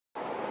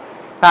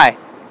Hi,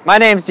 my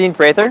name's Dean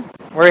Prather.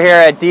 We're here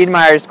at Dean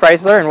Myers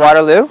Chrysler in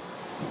Waterloo.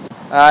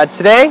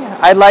 Today,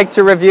 I'd like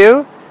to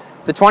review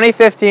the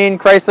 2015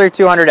 Chrysler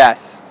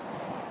 200S.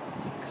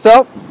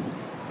 So,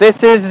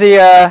 this is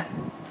the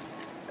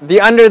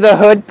under the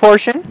hood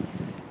portion.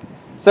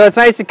 So it's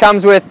nice it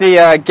comes with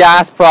the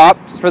gas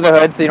props for the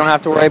hood, so you don't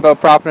have to worry about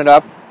propping it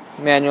up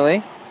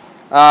manually.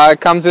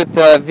 It comes with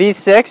the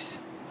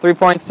V6,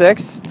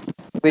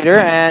 3.6 liter,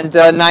 and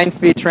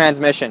 9-speed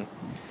transmission.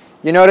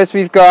 You notice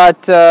we've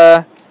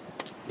got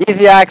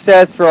easy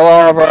access for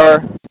all of our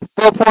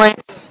fill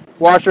points,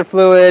 washer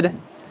fluid,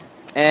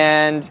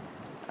 and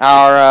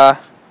our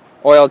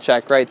oil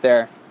check right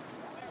there.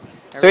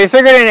 So we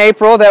figured in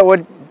April that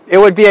it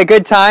would be a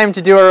good time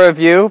to do a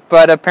review,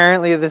 but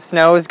apparently the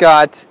snow's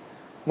got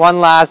one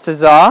last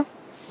huzzah.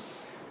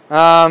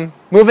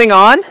 Moving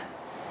on,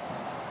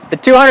 the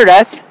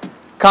 200S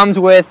comes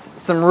with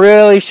some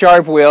really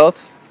sharp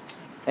wheels,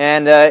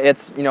 and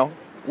it's,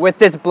 with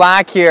this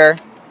black here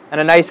and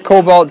a nice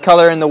cobalt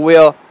color in the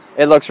wheel,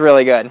 it looks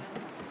really good.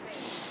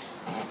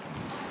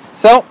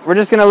 So we're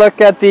just going to look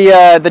at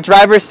the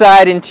driver's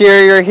side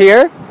interior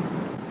here.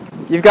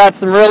 You've got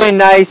some really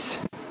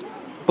nice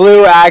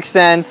blue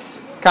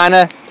accents, kind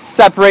of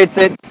separates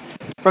it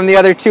from the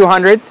other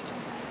 200s.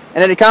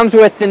 And it comes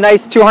with the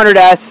nice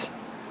 200S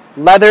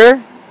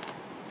leather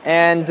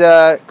and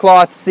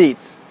cloth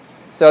seats.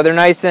 So they're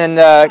nice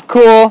and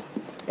cool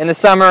in the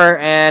summer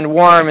and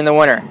warm in the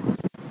winter.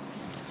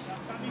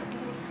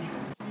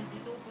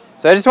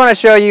 So I just want to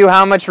show you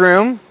how much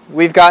room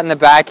we've got in the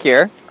back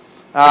here.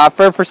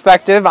 For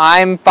perspective,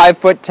 I'm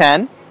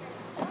 5'10".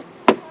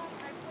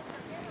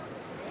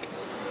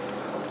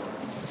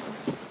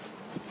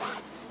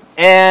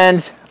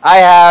 And I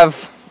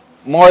have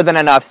more than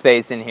enough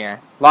space in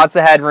here. Lots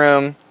of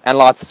headroom and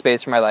lots of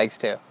space for my legs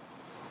too.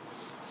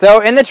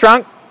 So in the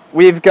trunk,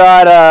 we've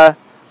got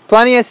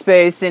plenty of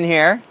space in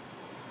here.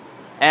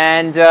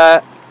 And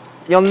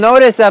you'll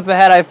notice up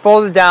ahead I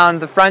folded down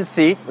the front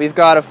seat. We've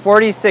got a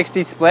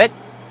 40-60 split.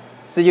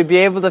 So you'd be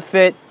able to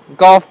fit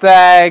golf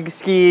bag,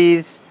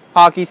 skis,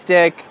 hockey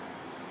stick,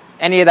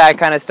 any of that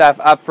kind of stuff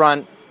up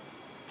front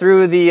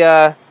through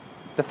the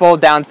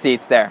fold down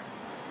seats there.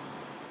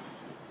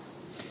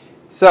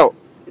 So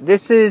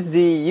this is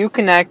the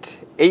Uconnect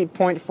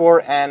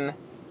 8.4N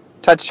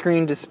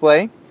touchscreen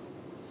display.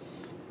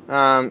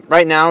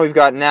 Right now we've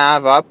got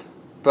nav up,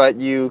 but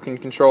you can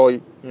control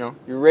your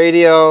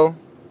radio,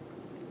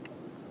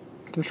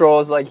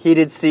 controls like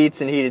heated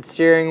seats and heated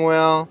steering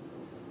wheel,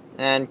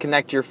 and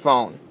connect your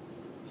phone.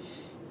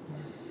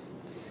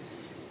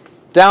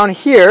 Down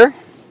here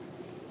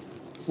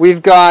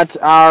we've got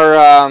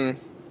our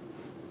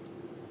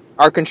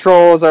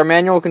controls, our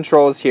manual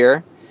controls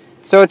here.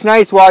 So it's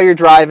nice while you're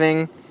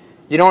driving.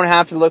 You don't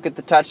have to look at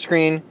the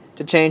touchscreen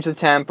to change the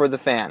temp or the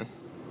fan.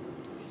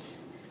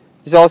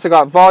 You've also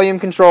got volume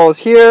controls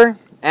here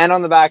and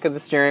on the back of the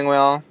steering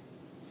wheel,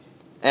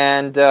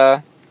 and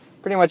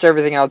pretty much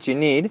everything else you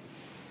need.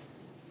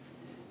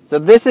 So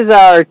this is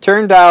our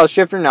turn dial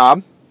shifter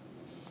knob,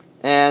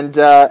 and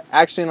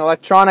actually an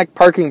electronic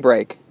parking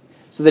brake.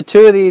 So the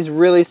two of these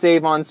really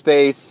save on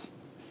space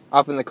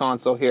up in the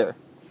console here.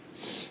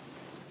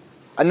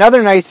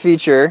 Another nice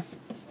feature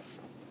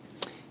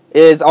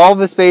is all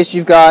the space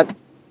you've got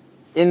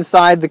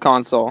inside the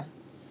console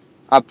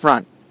up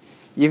front.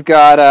 You've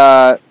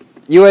got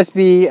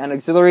USB and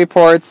auxiliary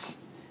ports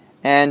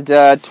and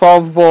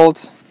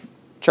 12-volt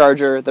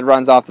charger that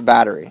runs off the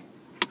battery.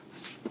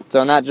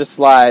 So and that just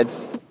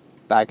slides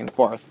back and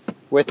forth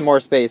with more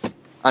space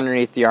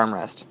underneath the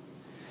armrest.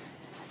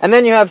 And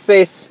then you have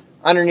space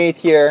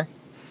underneath here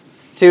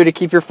too to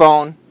keep your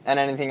phone and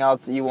anything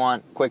else that you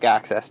want quick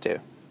access to.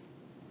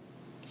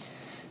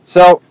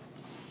 So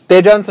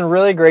they've done some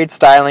really great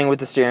styling with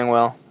the steering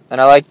wheel,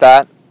 and I like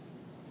that.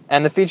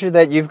 And the feature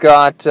that you've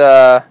got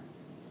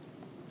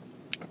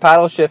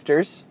paddle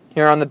shifters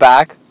here on the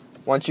back.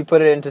 Once you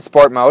put it into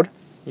sport mode,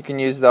 you can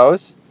use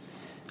those.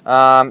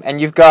 And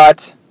you've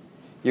got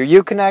your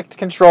Uconnect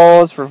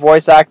controls for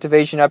voice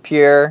activation up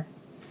here,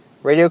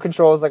 radio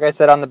controls, like I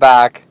said, on the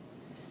back.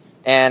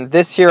 And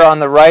this here on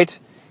the right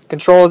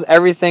controls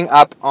everything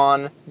up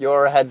on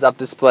your heads-up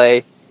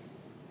display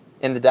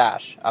in the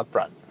dash up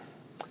front.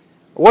 I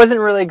wasn't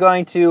really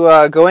going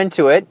to go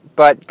into it,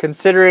 but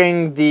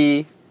considering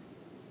the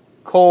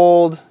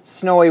cold,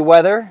 snowy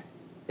weather,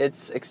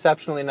 it's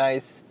exceptionally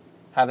nice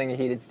having a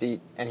heated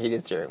seat and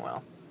heated steering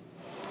wheel.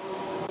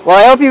 Well,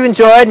 I hope you've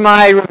enjoyed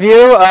my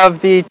review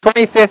of the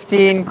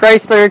 2015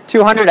 Chrysler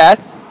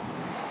 200S.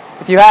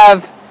 If you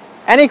have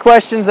any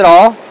questions at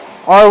all,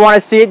 or want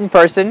to see it in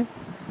person,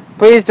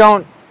 please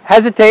don't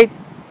hesitate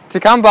to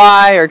come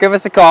by or give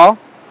us a call.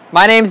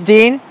 My name's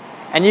Dean,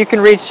 and you can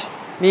reach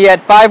me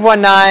at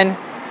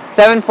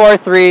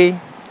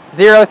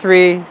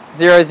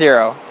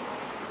 519-743-0300.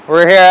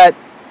 We're here at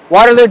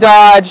Waterloo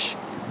Dodge,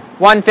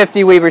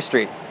 150 Weber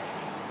Street.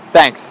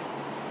 Thanks.